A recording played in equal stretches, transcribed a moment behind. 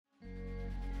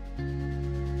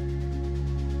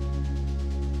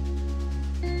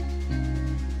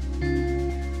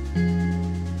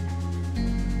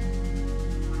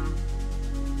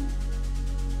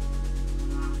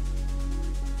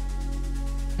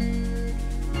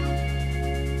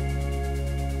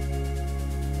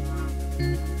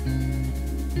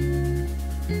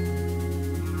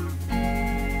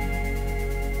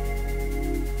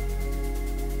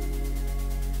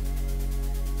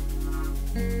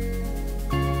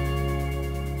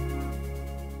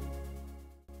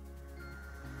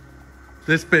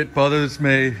This bit bothers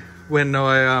me. When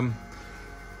I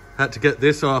had to get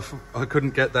this off, I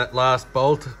couldn't get that last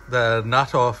bolt, the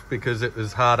nut off, because it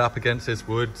was hard up against this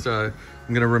wood. So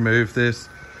I'm going to remove this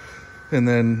and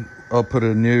then I'll put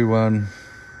a new one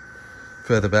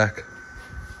further back.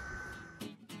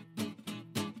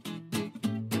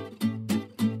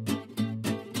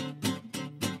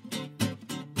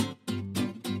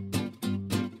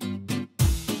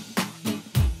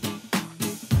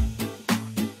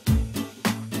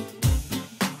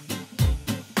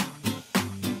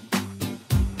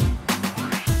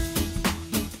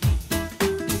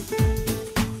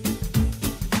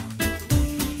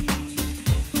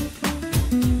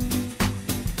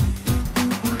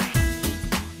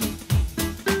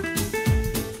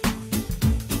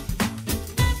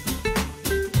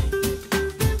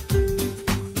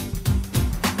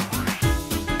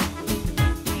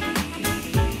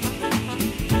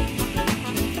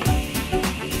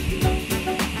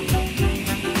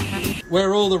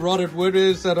 Where all the rotted wood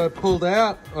is that I pulled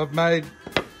out, I've made,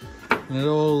 and it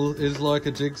all is like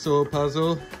a jigsaw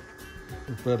puzzle,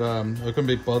 but I couldn't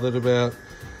be bothered about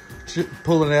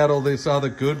pulling out all this other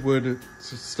good wood.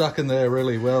 It's stuck in there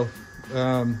really well.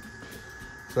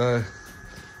 So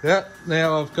yeah,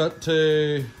 now I've got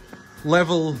to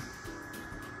level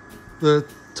the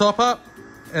top up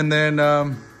and then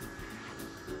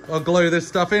I'll glue this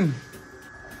stuff in.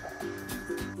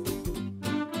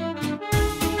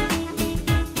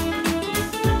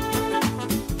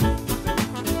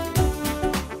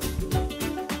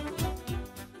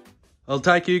 I'll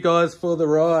take you guys for the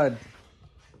ride.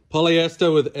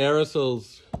 Polyester with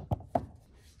aerosols,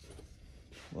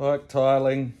 like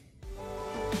tiling.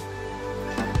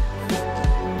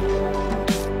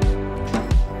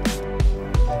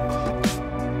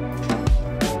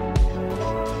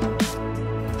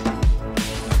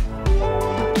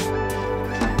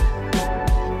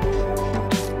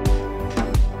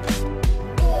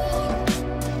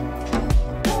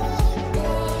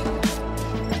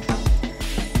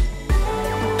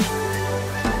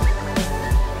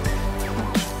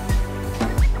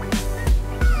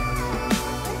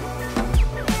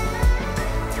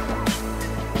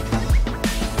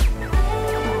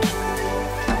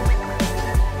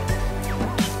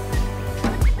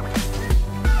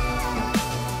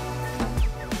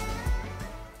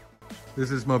 This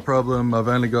is my problem. I've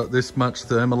only got this much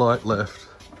thermalite left.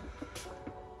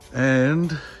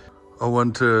 And I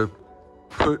want to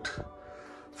put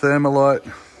thermalite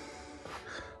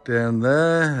down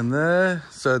there and there,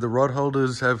 so the rod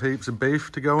holders have heaps of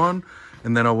beef to go on.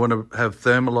 And then I want to have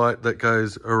thermalite that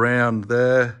goes around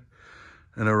there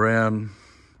and around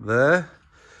there.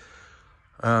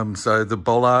 So the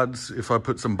bollards, if I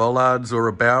put some bollards or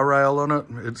a bow rail on it,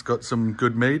 it's got some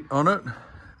good meat on it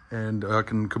and I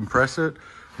can compress it.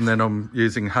 And then I'm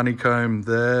using honeycomb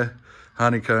there,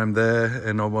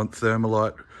 and I want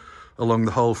thermalite along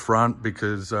the whole front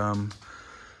because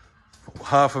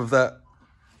half of that,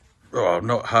 oh,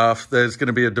 not half, there's going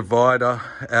to be a divider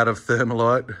out of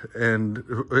thermalite and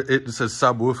it's a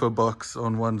subwoofer box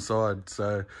on one side.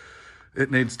 So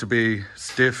it needs to be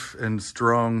stiff and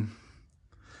strong.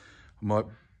 I might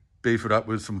beef it up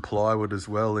with some plywood as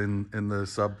well in the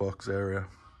sub box area.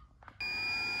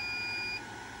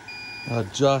 I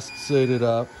just suited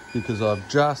up because I've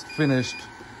just finished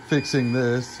fixing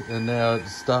this and now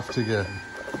it's stuffed again.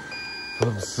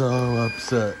 I'm so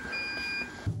upset.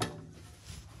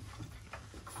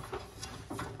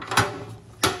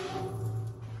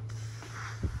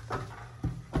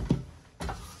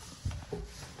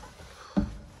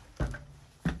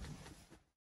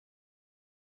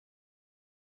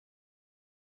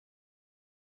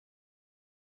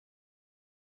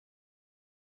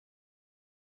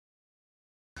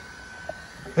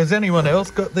 Has anyone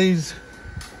else got these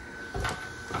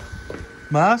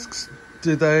masks?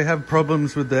 Do they have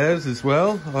problems with theirs as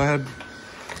well? I had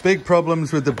big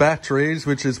problems with the batteries,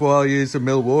 which is why I use a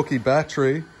Milwaukee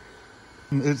battery.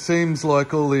 It seems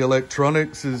like all the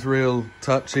electronics is real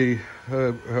touchy.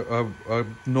 I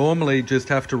normally just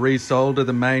have to resolder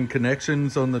the main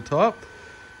connections on the top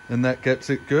and that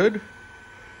gets it good.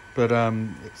 But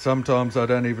sometimes I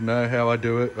don't even know how I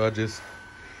do it. I just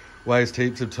waste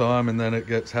heaps of time, and then it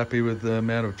gets happy with the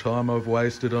amount of time I've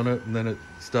wasted on it, and then it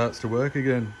starts to work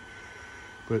again.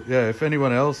 But yeah, if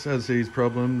anyone else has these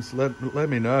problems, let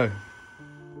me know.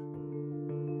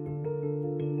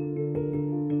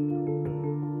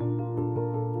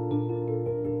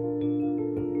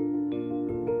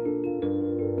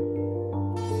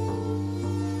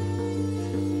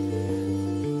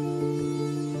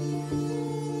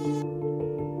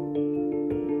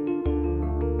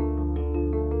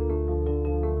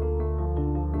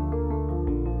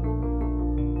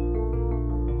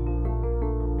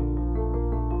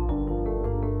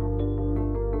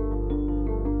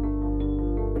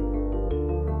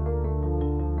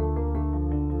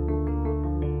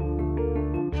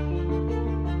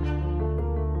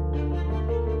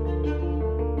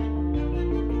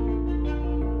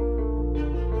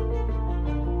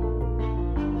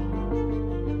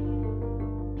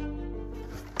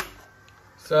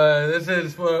 So this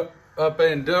is what I've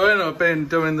been doing. I've been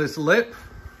doing this lip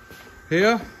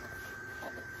here.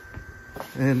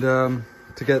 And to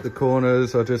get the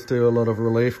corners, I just do a lot of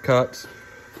relief cuts.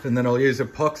 And then I'll use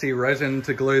epoxy resin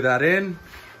to glue that in.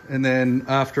 And then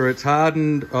after it's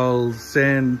hardened, I'll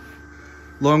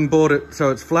longboard it so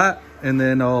it's flat. And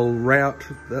then I'll route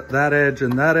that edge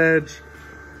and that edge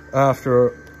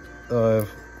after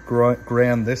I've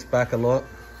ground this back a lot,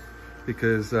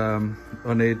 because I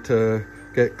need to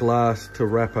get glass to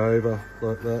wrap over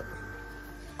like that.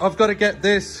 I've got to get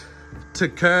this to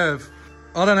curve.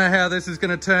 I don't know how this is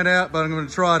going to turn out, but I'm going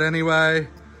to try it anyway.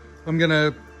 I'm going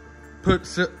to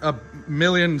put a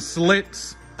million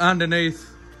slits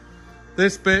underneath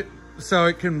this bit so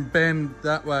it can bend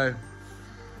that way.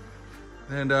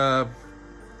 And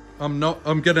I'm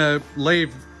going to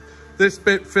leave this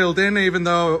bit filled in, even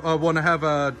though I want to have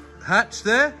a hatch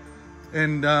there.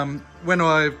 And when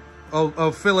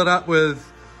I'll fill it up with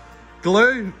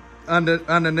glue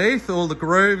underneath all the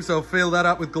grooves. I'll fill that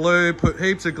up with glue, put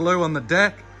heaps of glue on the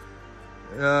deck.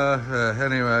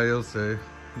 Anyway, you'll see.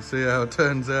 You'll see how it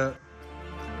turns out.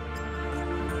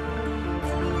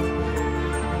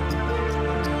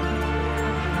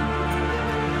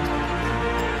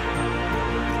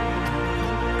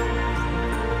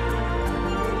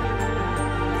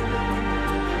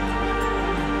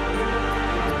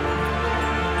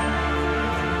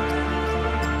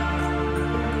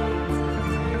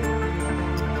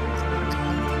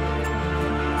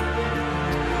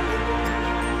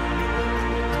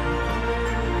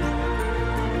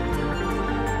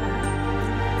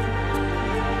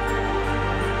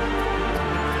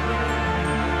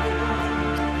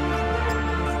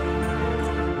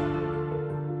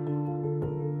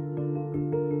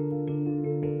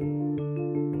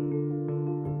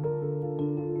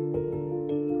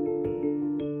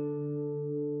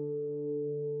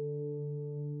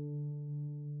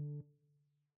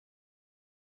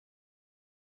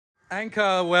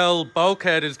 Anchor well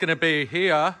bulkhead is going to be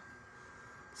here,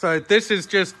 so this is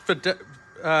just for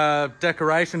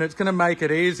decoration. It's going to make it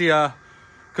easier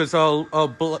because I'll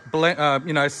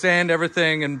blend, sand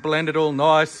everything and blend it all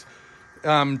nice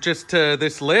just to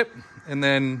this lip, and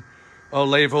then I'll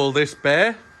leave all this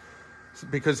bare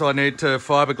because I need to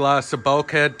fiberglass the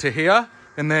bulkhead to here.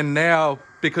 And then now,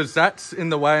 because that's in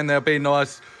the way and there'll be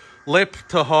nice lip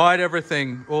to hide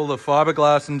everything, all the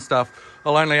fiberglass and stuff,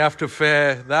 I'll only have to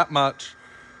fair that much,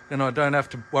 and I don't have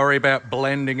to worry about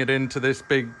blending it into this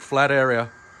big flat area.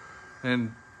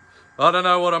 And I don't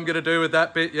know what I'm going to do with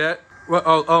that bit yet.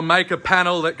 Well, I'll make a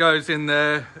panel that goes in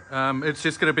there. It's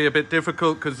just going to be a bit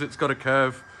difficult because it's got a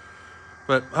curve,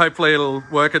 but hopefully it'll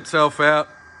work itself out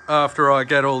after I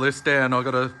get all this down. I've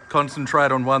got to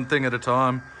concentrate on one thing at a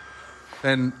time.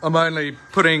 And I'm only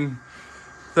putting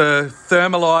the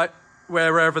thermalite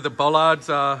wherever the bollards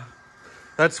are.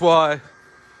 That's why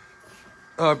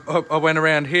I went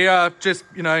around here, just,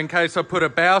 in case I put a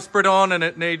bowsprit on and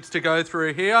it needs to go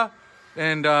through here.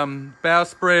 And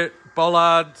bowsprit,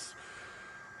 bollards,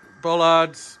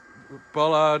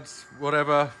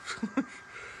 whatever.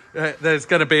 There's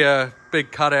going to be a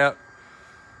big cutout.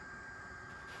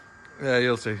 Yeah,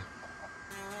 you'll see.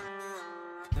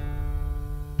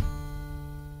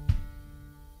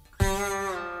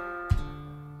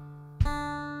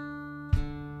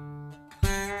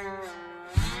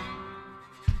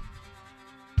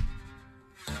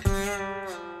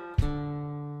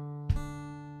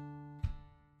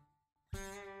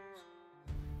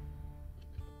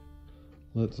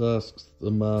 Let's ask the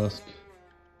mask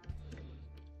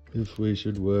if we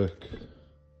should work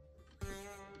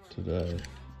today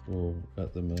or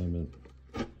at the moment.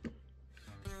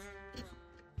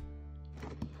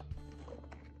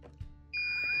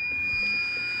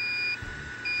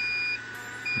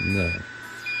 No.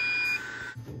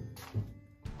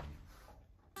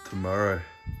 Tomorrow.